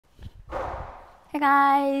Hey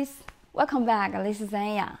guys, welcome back. This is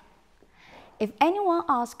Anya. If anyone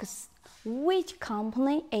asks which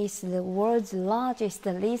company is the world's largest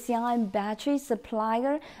lithium battery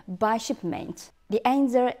supplier by shipment, the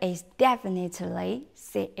answer is definitely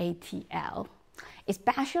CATL,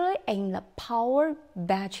 especially in the power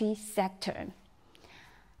battery sector.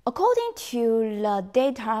 According to the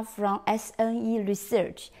data from SNE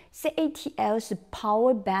Research, CATL's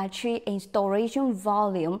power battery installation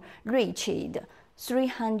volume reached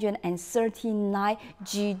 339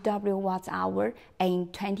 GWh in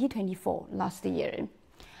 2024 last year,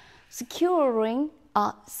 securing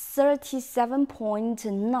a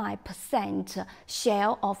 37.9%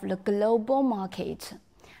 share of the global market.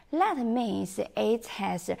 That means it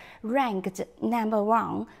has ranked number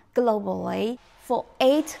 1 globally for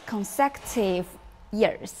 8 consecutive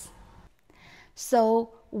years.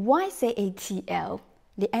 So why CATL?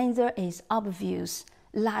 The answer is obvious.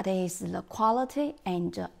 That is the quality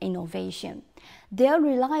and innovation. Their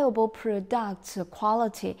reliable product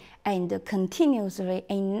quality and continuously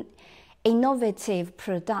innovative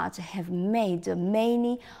products have made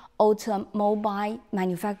many automobile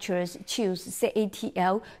manufacturers choose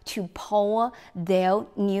CATL to power their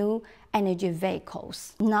new energy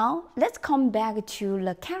vehicles. Now, let's come back to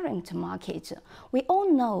the current market. We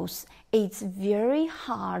all know it's very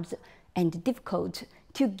hard and difficult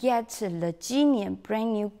to get the genuine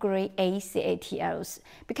brand new grade A CATLs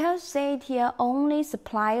because CATL only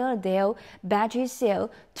supply their battery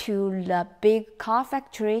cell to the big car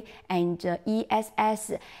factory and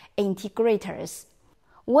ESS integrators.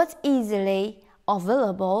 What's easily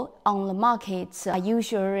available on the market are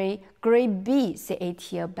usually grade B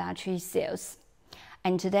CATL battery cells.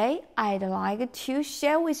 And today, I'd like to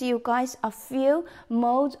share with you guys a few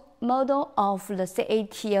model of the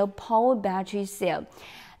CATL power battery cell.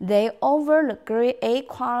 They offer the grade A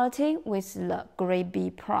quality with the grade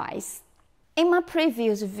B price. In my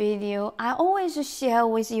previous video, I always share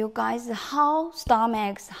with you guys how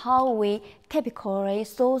we typically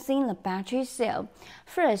sourcing the battery cell.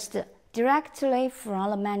 First, directly from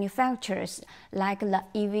the manufacturers like the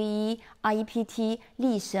EVE, IEPT,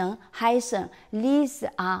 Lithium, Lithium. These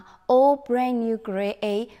are all brand new grade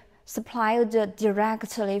A supplied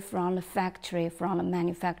directly from the factory, from the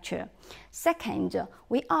manufacturer. Second,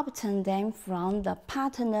 we obtain them from the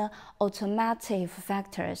partner automotive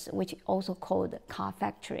factories, which also called car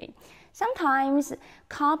factory. Sometimes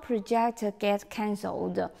car projects get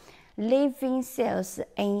cancelled, leaving cells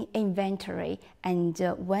in inventory, and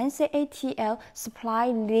when CATL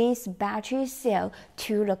supply this battery cell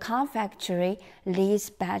to the car factory,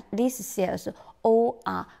 these cells all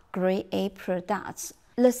are grade A products.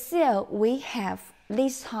 The cell we have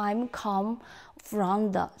this time come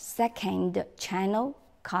from the second channel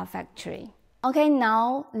car factory. Okay,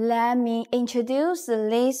 now let me introduce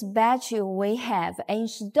this battery we have in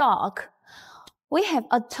stock. We have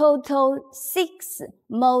a total 6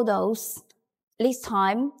 models this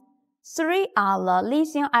time. 3 are the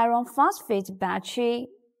lithium iron phosphate battery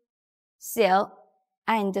cell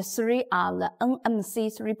and 3 are the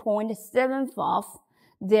NMC 3.75.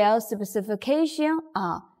 Their specifications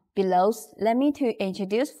are below. Let me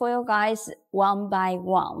introduce for you guys one by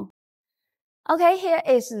one. Okay, here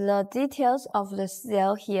is the details of the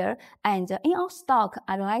cell here, and in our stock,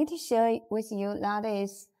 I'd like to share with you that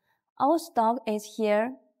is our stock is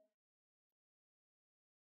here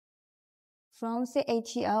from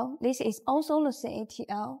CATL. This is also the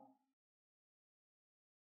CATL.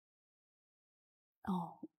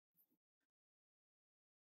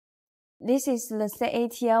 This is the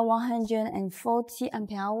CATL 140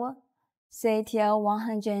 ampere hour, CATL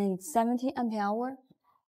 170 ampere hour.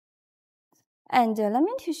 And let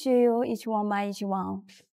me show you each one by each one.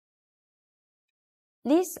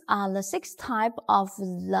 These are the 6 types of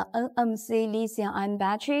the NMC lithium-ion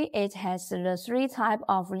battery. It has the 3 types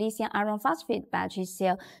of lithium iron phosphate battery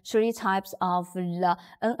cell, 3 types of the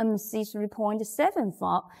NMC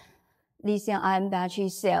 3.74 lithium-ion battery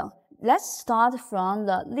cell. Let's start from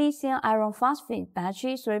the lithium iron phosphate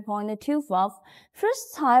battery 3.24.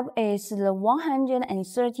 First type is the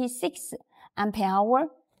 136 ampere hour.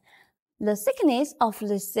 The thickness of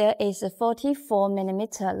the cell is 44 mm.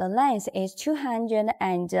 The length is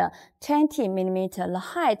 220 mm. The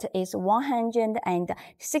height is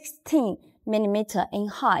 116 mm in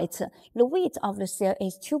height. The weight of the cell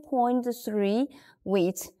is 2.3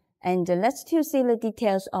 weight. And let's see the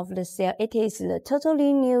details of the cell. It is the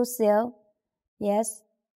totally new cell. Yes.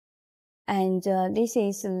 And this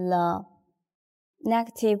is the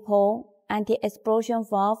negative pole, anti-explosion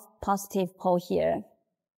valve, positive pole here.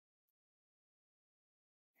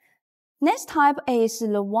 Next type is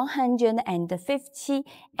the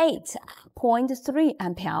 158.3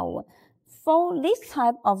 ampere hour. For this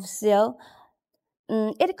type of cell,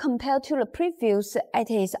 it compared to the previous,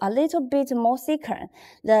 it is a little bit more thicker.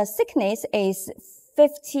 The thickness is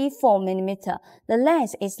 54 mm. The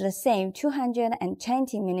length is the same,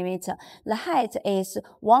 220 mm. The height is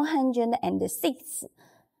 106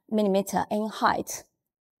 mm in height.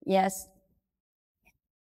 Yes.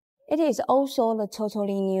 It is also the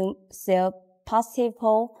totally new cell, positive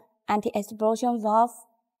pole, anti-explosion valve,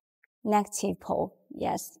 negative pole.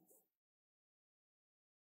 Yes.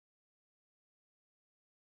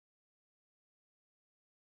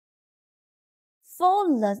 For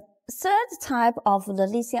the third type of the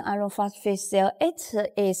lithium iron phosphate cell, it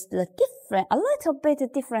is a little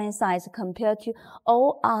bit different size compared to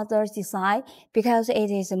all other design because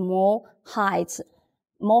it is more higher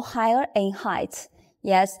in height.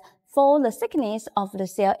 Yes, for the thickness of the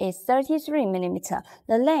cell is 33 mm.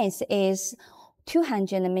 The length is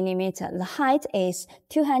 200 mm. The height is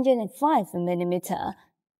 205 mm.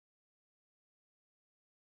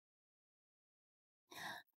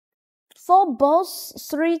 For both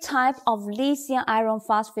three types of lithium iron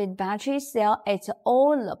phosphate battery cell, it's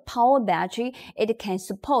all the power battery. It can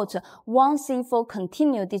support 1C for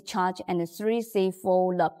continuous discharge and 3C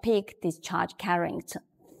for the peak discharge current.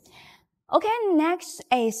 Okay, next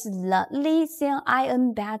is the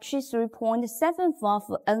lithium-ion battery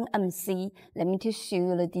 3.75 NMC. Let me to show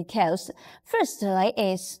you the details. Firstly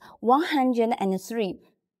is 103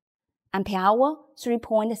 ampere hour,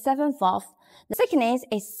 3.75. The thickness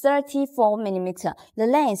is 34 mm. The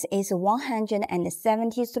length is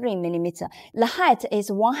 173 mm. The height is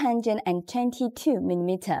 122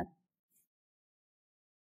 mm.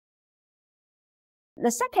 The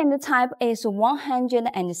second type is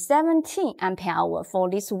 117 ampere hour for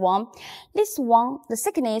this one. This one, the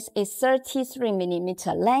thickness is 33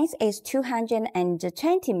 mm, length is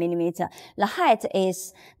 220 mm, the height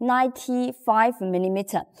is 95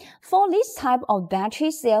 mm. For this type of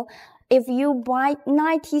battery cell, if you buy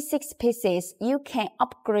 96 pieces, you can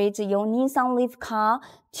upgrade your Nissan Leaf car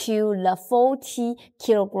to the 40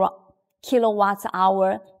 kilowatt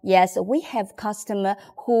hour. Yes, we have customer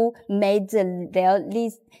who made their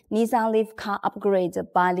Nissan Leaf car upgrade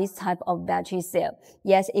by this type of battery cell.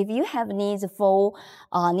 Yes, if you have needs for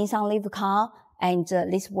Nissan Leaf car, and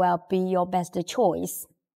this will be your best choice.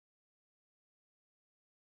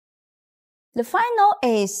 The final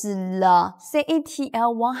is the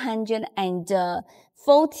CATL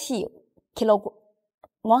 140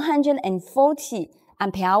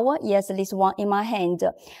 ampere hour. Yes, this one in my hand.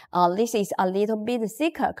 This is a little bit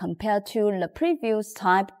thicker compared to the previous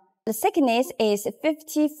type. The thickness is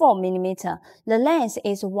 54 mm. The length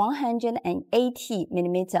is 180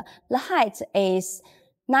 mm. The height is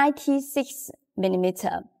 96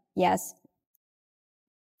 mm. Yes.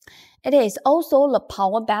 It is also the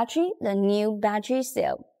power battery, the new battery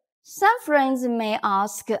cell. Some friends may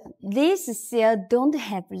ask, this cell don't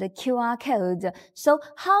have the QR code, so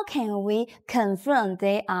how can we confirm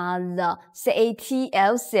they are the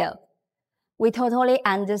CATL cell? We totally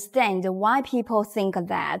understand why people think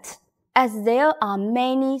that, as there are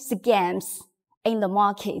many scams in the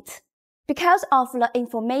market. Because of the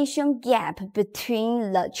information gap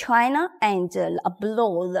between the China and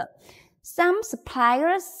abroad, some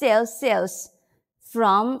suppliers sell cells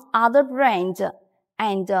from other brands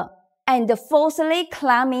and falsely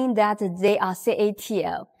claiming that they are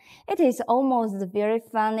CATL. It is almost very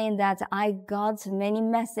funny that I got many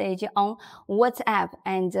messages on WhatsApp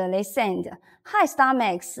and they send, "Hi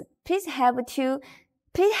StarMax, please help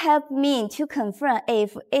me to confirm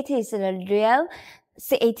if it is the real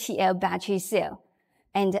CATL battery cell."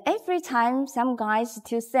 And every time some guys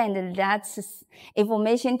to send that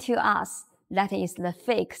information to us, that is the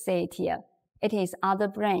fake CATL. It is other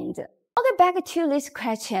brand. Okay, back to this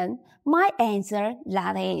question. My answer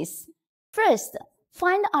that is, first,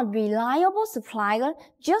 find a reliable supplier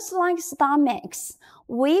just like StarMax.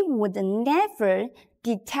 We would never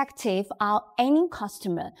detective any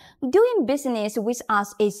customer. Doing business with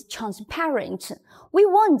us is transparent. We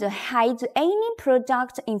won't hide any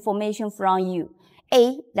product information from you.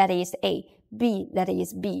 A, that is A. B, that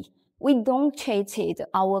is B. We don't cheat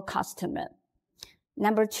our customer.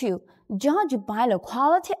 Number two, judge by the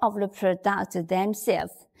quality of the product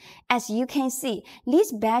themselves. As you can see,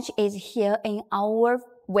 this batch is here in our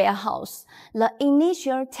warehouse. The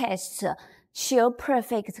initial tests show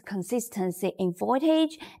perfect consistency in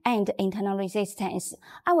voltage and internal resistance.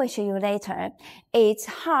 I will show you later. It's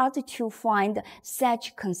hard to find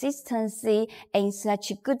such consistency in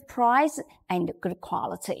such good price and good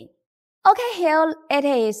quality. Okay, here it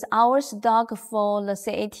is, our stock for the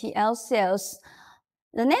CATL sales.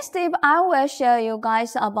 The next step, I will show you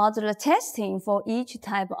guys about the testing for each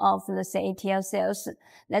type of the CATL sales.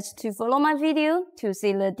 Let's follow my video to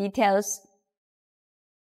see the details.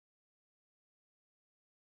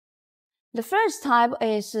 The first type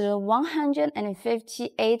is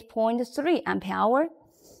 158.3 ampere hour.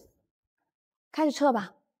 开始测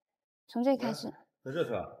吧，从这里开始。从这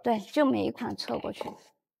测？对，就每一款测过去。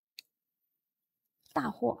大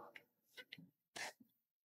货。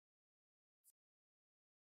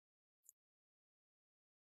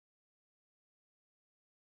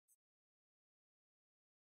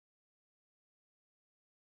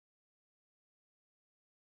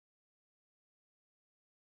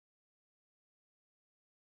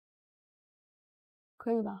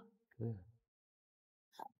可以吧？可以。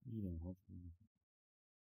1.5毫升。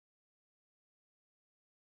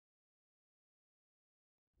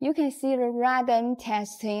You can see the random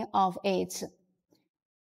testing of it.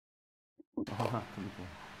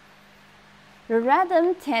 The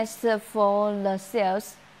random test for the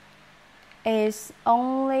cells is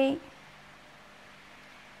only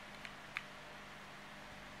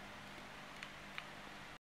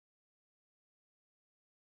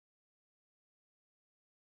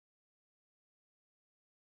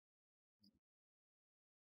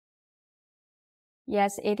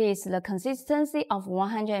Yes, it is the consistency of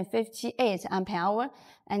 158 ampere hour,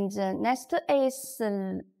 and next is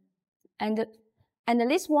and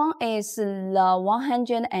this one is the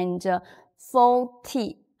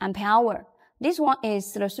 140 ampere hour. This one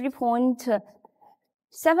is the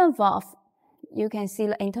 3.7 volt. You can see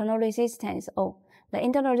the internal resistance. Oh, the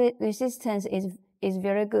internal resistance is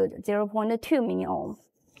very good, 0.2 milliohm.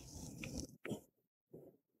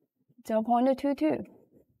 0.22.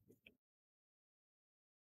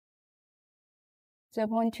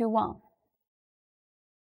 0.21.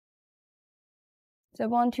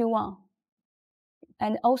 0.21.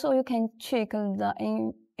 And also you can check the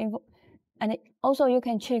and also you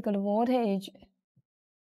can check the voltage.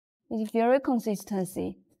 It's very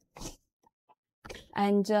consistency.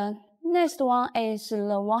 And next one is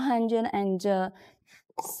the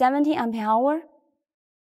 170 ampere hour.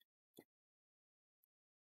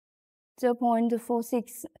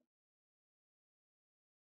 0.46.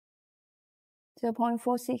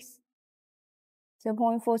 0.46.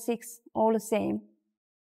 0.46, all the same.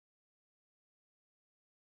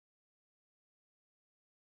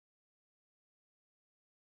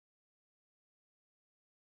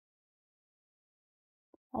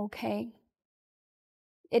 Okay.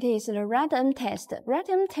 It is the random test.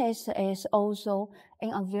 Random test is also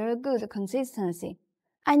in a very good consistency.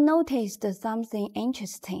 I noticed something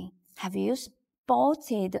interesting. Have you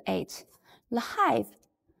spotted it?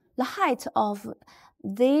 The height of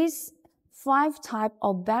these 5 type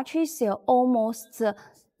of battery cell almost the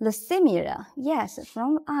similar. Yes,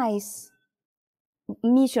 from eyes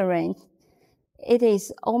measuring, it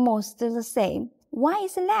is almost the same. Why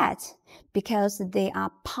is that? Because they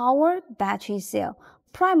are power battery cell,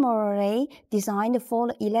 primarily designed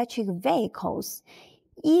for electric vehicles.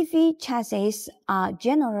 EV chassis are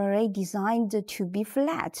generally designed to be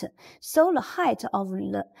flat, so the height of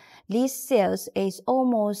these cells is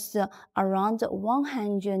almost around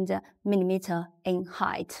 100 millimeters in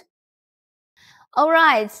height.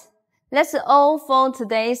 Alright, that's all for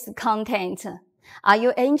today's content. Are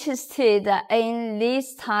you interested in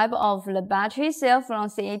this type of the battery cell from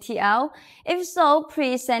CATL? If so,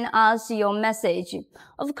 please send us your message.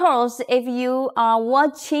 Of course, if you are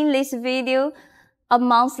watching this video a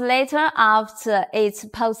month later after it's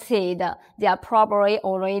posted, they are probably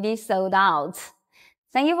already sold out.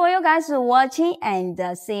 Thank you for you guys watching and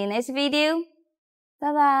see you next video.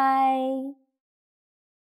 Bye bye.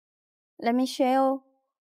 Let me share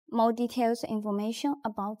more details information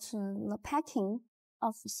about the packing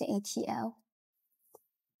of CATL.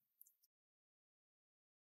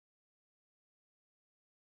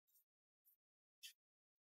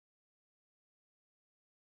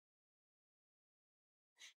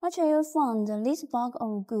 Actually, you found this bulk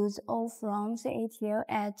of goods all from CATL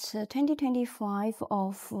at 2025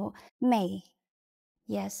 of May.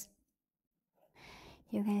 Yes.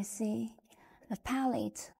 You can see the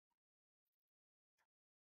palette.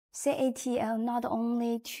 CATL not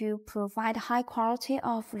only to provide high quality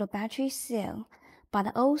of the battery cell,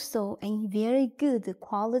 but also a very good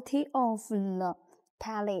quality of the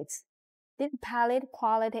palette. This palette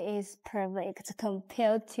quality is perfect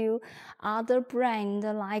compared to other brands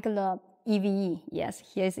like the EVE. Yes,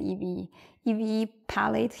 here's EVE. EVE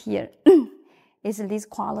palette here is this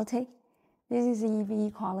quality. This is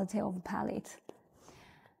EVE quality of palette.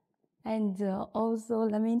 And also,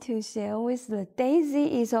 let me to share with the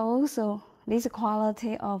Daisy is also this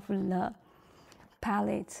quality of the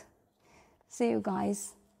palette. See you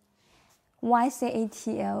guys. Why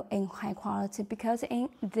CATL in high quality? Because in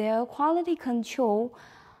their quality control,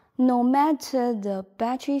 no matter the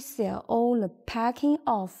battery cell or the packing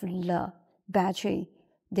of the battery,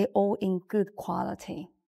 they all in good quality.